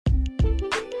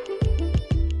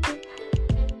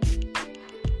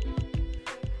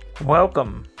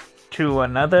Welcome to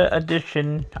another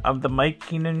edition of the Mike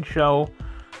Keenan Show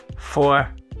for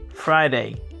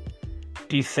Friday,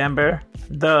 December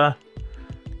the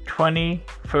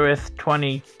 21st,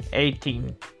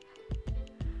 2018.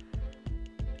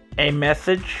 A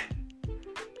message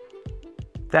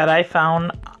that I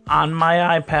found on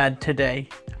my iPad today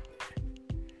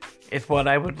is what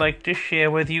I would like to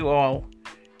share with you all.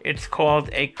 It's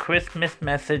called A Christmas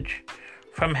Message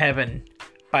from Heaven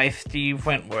by Steve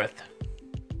Wrentworth.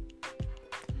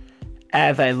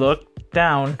 As I look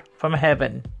down from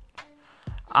heaven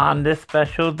on this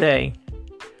special day,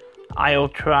 I'll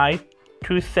try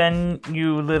to send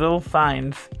you little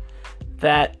signs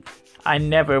that I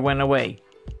never went away.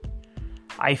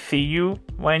 I see you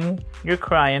when you're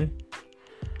crying.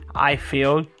 I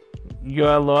feel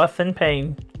your loss and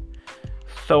pain.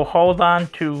 So hold on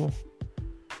to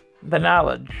the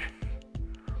knowledge.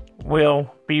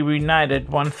 We'll be reunited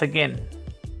once again.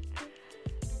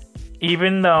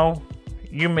 Even though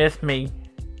you miss me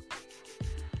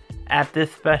at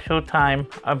this special time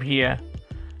of year,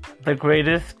 the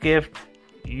greatest gift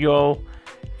you'll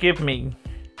give me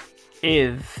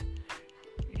is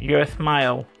your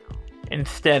smile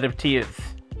instead of tears.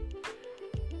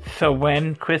 So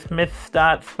when Christmas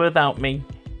starts without me,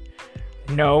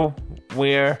 know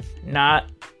we're not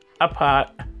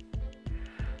apart.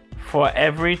 For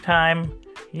every time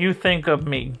you think of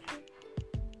me,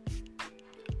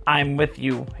 I'm with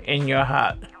you in your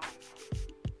heart.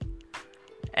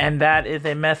 And that is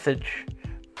a message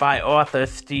by author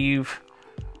Steve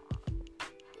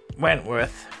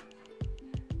Wrentworth.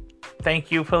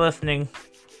 Thank you for listening,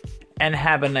 and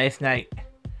have a nice night.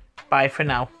 Bye for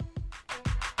now.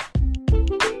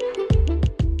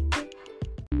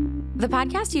 The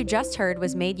podcast you just heard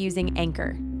was made using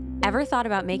Anchor. Ever thought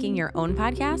about making your own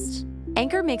podcast?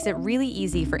 Anchor makes it really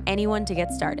easy for anyone to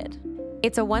get started.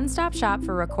 It's a one-stop shop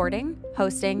for recording,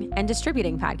 hosting, and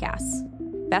distributing podcasts.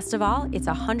 Best of all, it's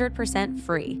 100%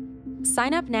 free.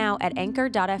 Sign up now at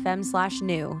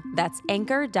anchor.fm/new. That's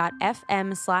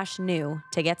anchor.fm/new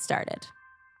to get started.